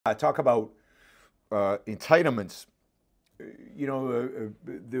Talk about entitlements.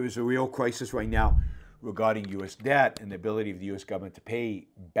 There is a real crisis right now regarding U.S. debt and the ability of the U.S. government to pay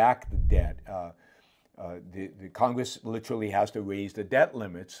back the debt. The Congress literally has to raise the debt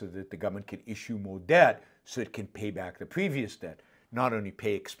limit so that the government can issue more debt so it can pay back the previous debt. Not only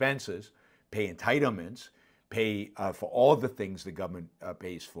pay expenses, pay entitlements, pay for all the things the government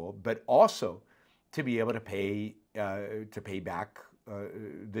pays for, but also to be able to pay back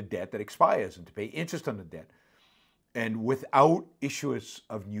the debt that expires and to pay interest on the debt. And without issuance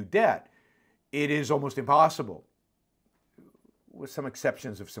of new debt, it is almost impossible, with some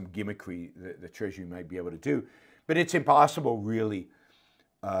exceptions of some gimmickry the Treasury might be able to do, but it's impossible really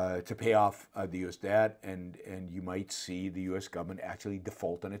to pay off the U.S. debt, and you might see the U.S. government actually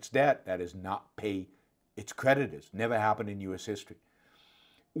default on its debt, that is, not pay its creditors. Never happened in U.S. history.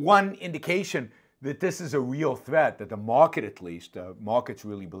 One indication that this is a real threat, that the market at least, markets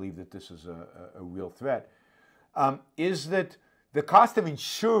really believe that this is a real threat, is that the cost of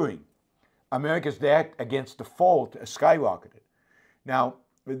insuring America's debt against default has skyrocketed. Now,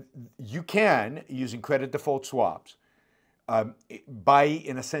 you can, using credit default swaps, buy,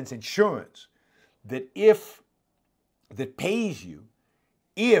 in a sense, insurance that pays you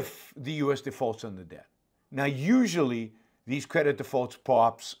if the U.S. defaults on the debt. Now, usually, these credit default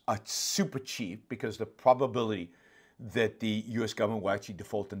swaps are super cheap because the probability that the U.S. government will actually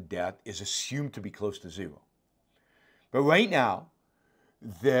default on debt is assumed to be close to zero. But right now,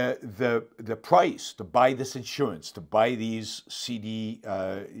 the price to buy this insurance, to buy these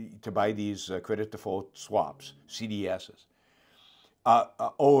credit default swaps, CDSs,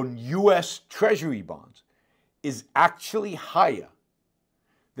 on U.S. Treasury bonds is actually higher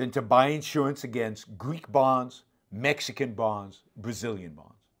than to buy insurance against Greek bonds, Mexican bonds, Brazilian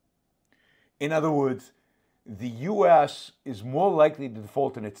bonds. In other words, the U.S. is more likely to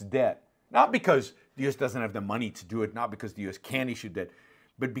default on its debt, not because the U.S. doesn't have the money to do it, not because the U.S. can't issue debt,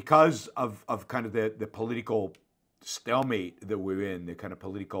 but because of kind of the political stalemate that we're in, the kind of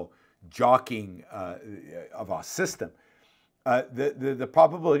political jockeying of our system. The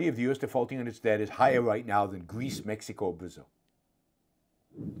probability of the U.S. defaulting on its debt is higher right now than Greece, Mexico, or Brazil.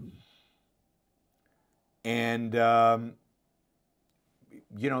 And,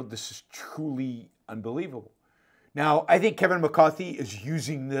 this is truly unbelievable. Now, I think Kevin McCarthy is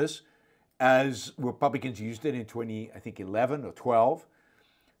using this as Republicans used it in 2011 or 12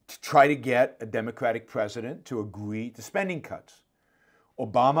 to try to get a Democratic president to agree to spending cuts.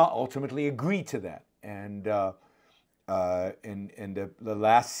 Obama ultimately agreed to that. And in the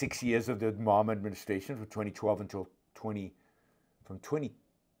last 6 years of the Obama administration, from 2012 until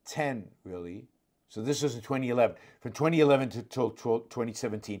 2010, really, so this was in 2011, from 2011 to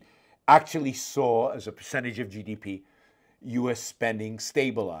 2017, actually saw, as a percentage of GDP, U.S. spending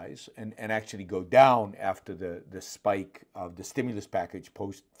stabilize and actually go down after the spike of the stimulus package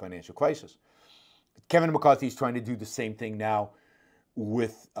post-financial crisis. Kevin McCarthy is trying to do the same thing now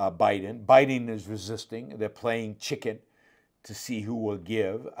with Biden. Biden is resisting. They're playing chicken to see who will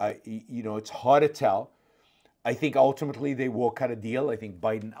give. It's hard to tell. I think ultimately they will cut a deal. I think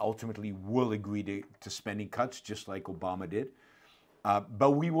Biden ultimately will agree to spending cuts, just like Obama did.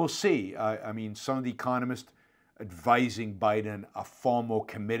 But we will see. Some of the economists advising Biden are far more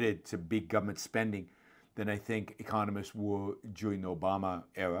committed to big government spending than I think economists were during the Obama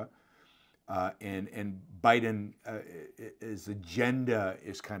era. And Biden's agenda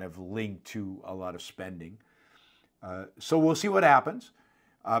is kind of linked to a lot of spending. So we'll see what happens.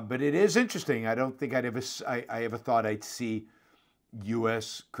 But it is interesting. I don't think I ever thought I'd see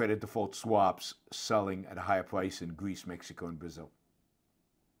U.S. credit default swaps selling at a higher price in Greece, Mexico, and Brazil.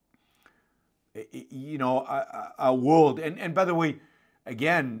 Our world, and by the way,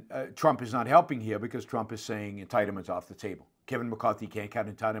 again, Trump is not helping here because Trump is saying entitlements off the table. Kevin McCarthy can't cut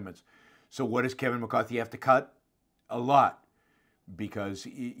entitlements. So what does Kevin McCarthy have to cut? A lot, because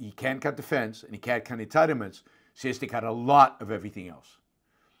he can't cut defense and he can't cut entitlements, so he has to cut a lot of everything else.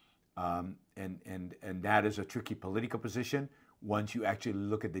 And that is a tricky political position once you actually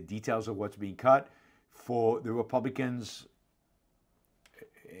look at the details of what's being cut for the Republicans,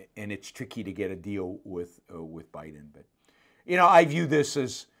 and it's tricky to get a deal with Biden. But I view this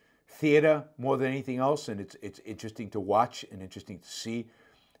as theater more than anything else, and it's interesting to watch and interesting to see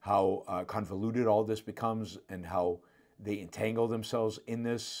how convoluted all this becomes and how they entangle themselves in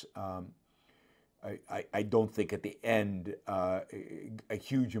this. I don't think at the end a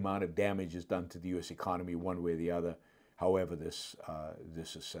huge amount of damage is done to the U.S. economy one way or the other, however this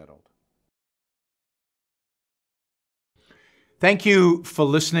is settled. Thank you for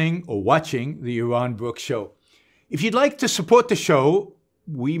listening or watching the Yaron Brook Show. If you'd like to support the show,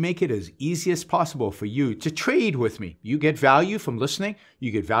 we make it as easy as possible for you to trade with me. You get value from listening.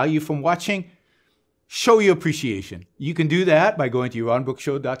 You get value from watching. Show your appreciation. You can do that by going to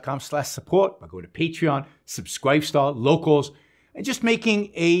yaronbrookshow.com/support, by going to Patreon, Subscribestar, Locals, and just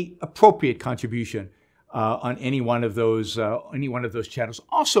making a appropriate contribution on any one of those channels.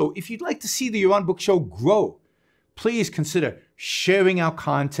 Also, if you'd like to see the Yaron Brook Show grow, please consider sharing our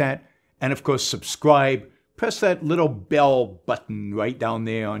content and, of course, subscribe. Press that little bell button right down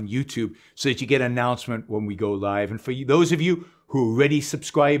there on YouTube so that you get an announcement when we go live. And for you, those of you who are already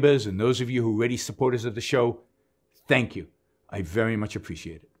subscribers and those of you who are already supporters of the show, thank you. I very much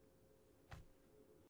appreciate it.